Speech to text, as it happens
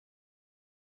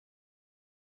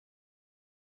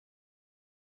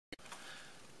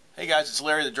Hey guys, it's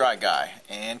Larry the Dry Guy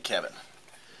and Kevin.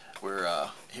 We're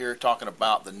here talking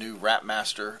about the new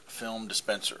Wrapmaster film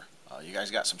dispenser. You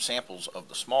guys got some samples of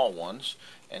the small ones,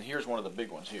 and here's one of the big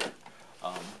ones here.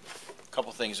 A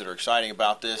couple things that are exciting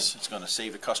about this. It's going to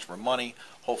save the customer money.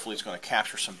 Hopefully it's going to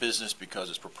capture some business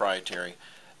because it's proprietary,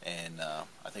 and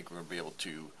I think we're going to be able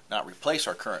to not replace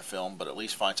our current film, but at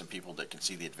least find some people that can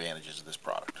see the advantages of this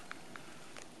product.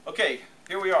 Okay,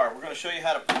 here we are. We're going to show you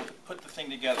how to put the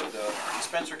thing together. The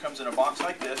dispenser comes in a box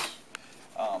like this,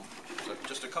 so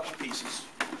just a couple pieces.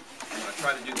 I'm going to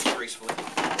try to do this gracefully.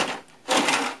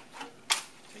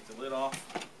 Take the lid off.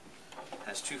 It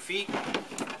has 2 feet.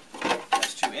 It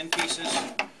has 2 end pieces.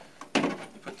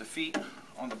 You put the feet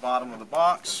on the bottom of the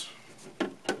box,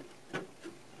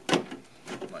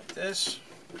 like this.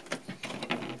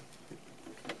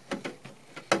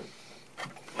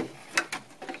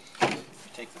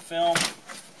 Take the film,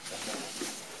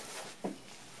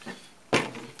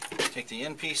 take the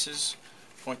end pieces,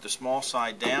 point the small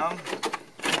side down,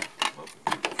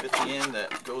 fit the end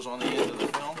that goes on the end of the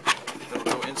film,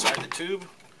 that'll go inside the tube,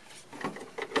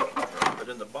 put it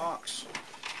in the box,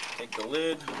 take the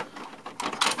lid,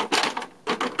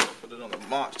 put it on the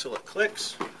box till it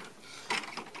clicks,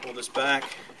 pull this back,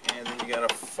 and then you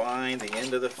gotta find the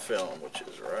end of the film, which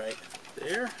is right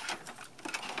there.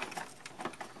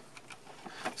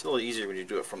 It's a little easier when you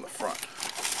do it from the front.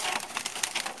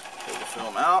 Pull the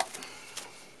film out,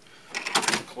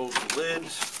 close the lid,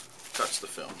 cuts the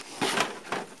film.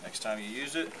 Next time you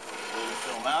use it, pull the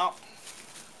film out,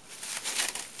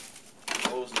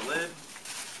 close the lid,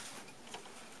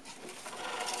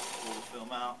 pull the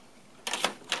film out,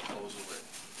 close the lid.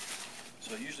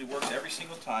 So it usually works every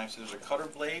single time. So there's a cutter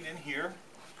blade in here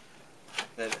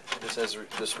that this has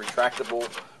this retractable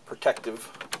protective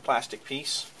plastic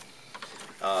piece.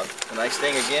 The nice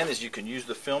thing again is you can use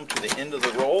the film to the end of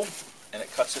the roll, and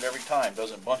it cuts it every time.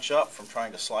 Doesn't bunch up from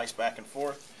trying to slice back and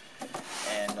forth,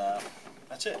 and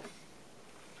that's it.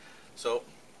 So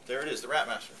there it is, the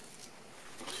Wrapmaster.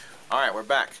 Alright, we're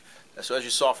back. So as you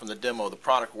saw from the demo, the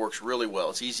product works really well.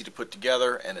 It's easy to put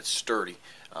together and it's sturdy,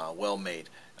 well made.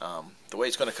 The way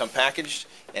it's going to come packaged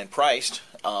and priced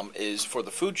is for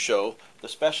the food show. The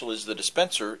special is the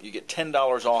dispenser. You get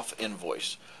 $10 off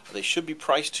invoice. They should be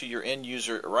priced to your end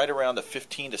user right around the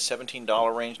 $15 to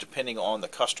 $17 range, depending on the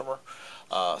customer.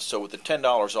 So with the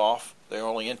 $10 off, they're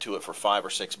only into it for $5 or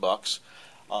 $6.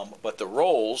 But the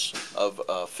rolls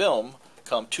of film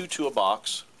come 2 to a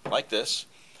box like this,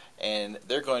 and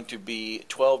they're going to be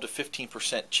 12 to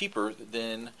 15% cheaper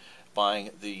than buying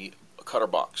the cutter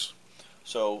box.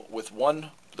 So with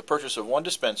the purchase of one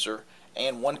dispenser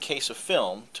and 1 case of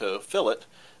film to fill it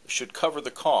should cover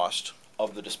the cost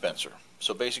of the dispenser.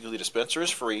 So basically the dispenser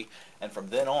is free, and from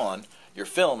then on your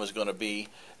film is going to be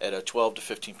at a 12 to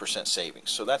 15% savings.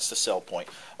 So that's the sell point.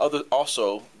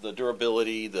 Also the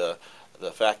durability, the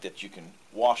fact that you can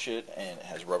wash it and it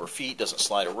has rubber feet, doesn't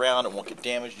slide around, it won't get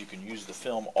damaged. You can use the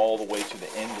film all the way to the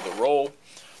end of the roll.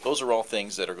 Those are all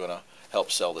things that are going to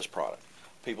help sell this product.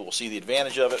 People will see the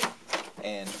advantage of it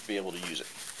and be able to use it.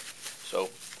 So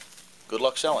good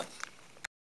luck selling.